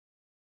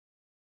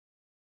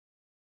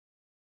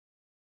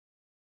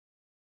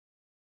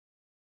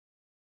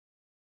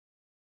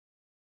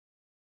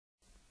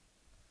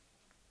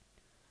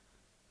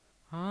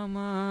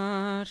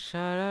আমার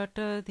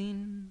সারাটা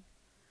দিন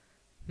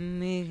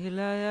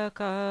মেঘলায়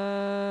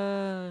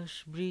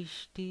আকাশ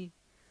বৃষ্টি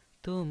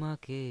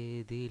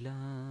তোমাকে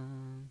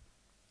দিলাম।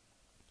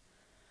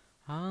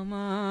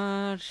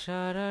 আমার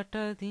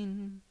সারাটা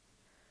দিন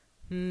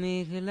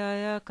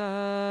মেঘলায়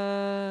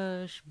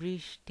আকাশ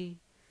বৃষ্টি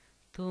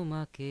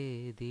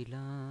তোমাকে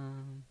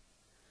দিলাম।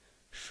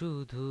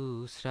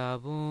 শুধু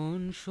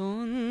শ্রাবণ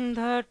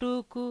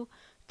সন্ধ্যাটুকু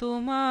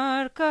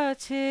তোমার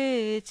কাছে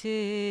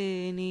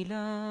চেয়ে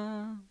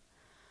নিলাম।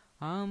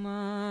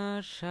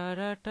 আমার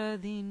সারাটা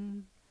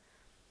দিন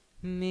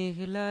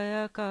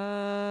মেঘলায়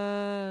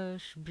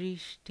আকাশ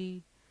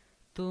বৃষ্টি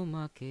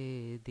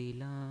তোমাকে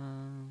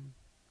দিলাম।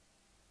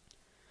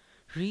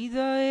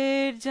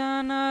 হৃদয়ের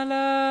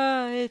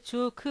জানালায়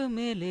চোখ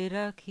মেলে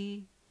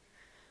রাখি,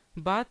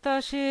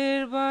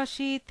 বাতাসের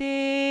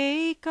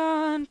বাঁশিতেই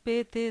কান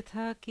পেতে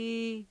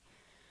থাকি।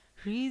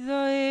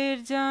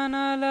 হৃদয়ের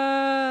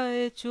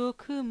জানালায়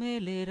চোখ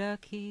মেলে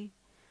রাখি,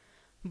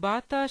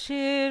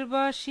 বাতাসের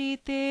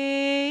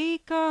বাঁশিতেই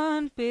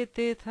কান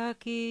পেতে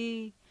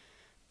থাকি।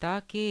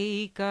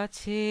 তাকেই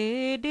কাছে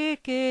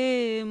ডেকে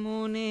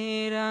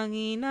মনের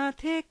আঙিনা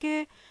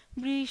থেকে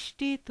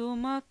বৃষ্টি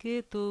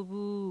তোমাকে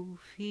তবু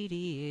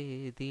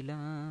ফিরিয়ে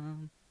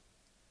দিলাম।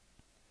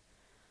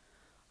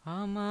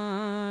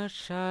 আমার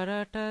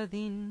সারাটা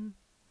দিন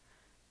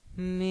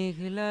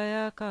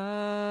মেঘলায়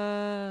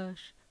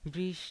আকাশ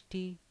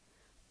বৃষ্টি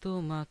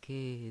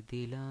তোমাকে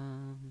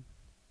দিলাম।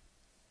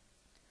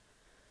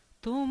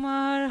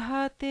 তোমার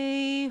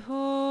হাতেই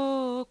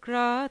হোক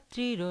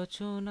রাত্রি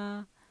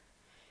রচনা,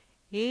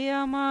 এ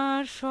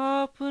আমার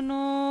স্বপ্ন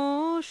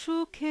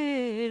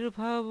সুখের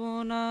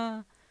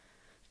ভাবনা।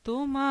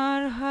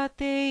 তোমার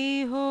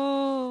হাতেই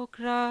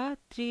হোক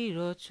রাত্রি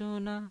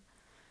রচনা,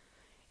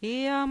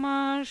 এ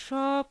আমার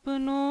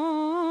স্বপ্ন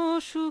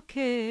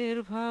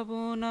সুখের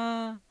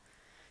ভাবনা।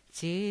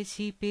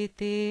 চেয়েছি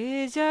পেতে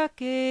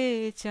যাকে,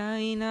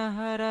 চাই না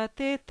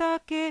হারাতে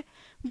তাকে,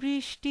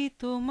 বৃষ্টি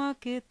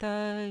তোমাকে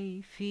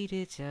তাই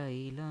ফিরে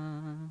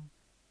চাইলাম।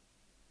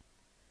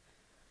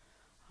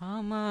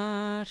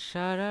 আমার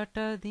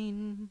সারাটা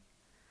দিন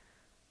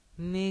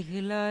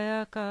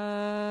মেঘলায়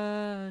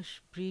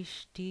আকাশ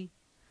বৃষ্টি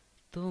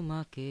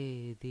তোমাকে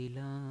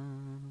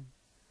দিলাম।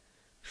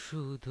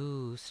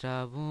 শুধু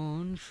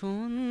শ্রাবণ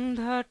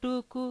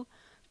সন্ধ্যাটুকু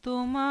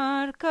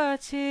তোমার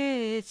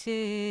কাছে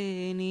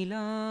চেয়ে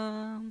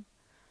নিলাম।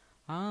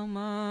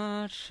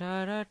 আমার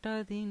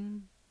সারাটা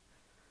দিন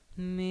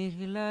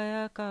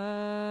মেঘলায়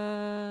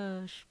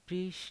আকাশ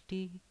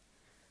বৃষ্টি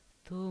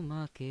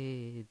তোমাকে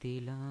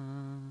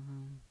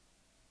দিলাম।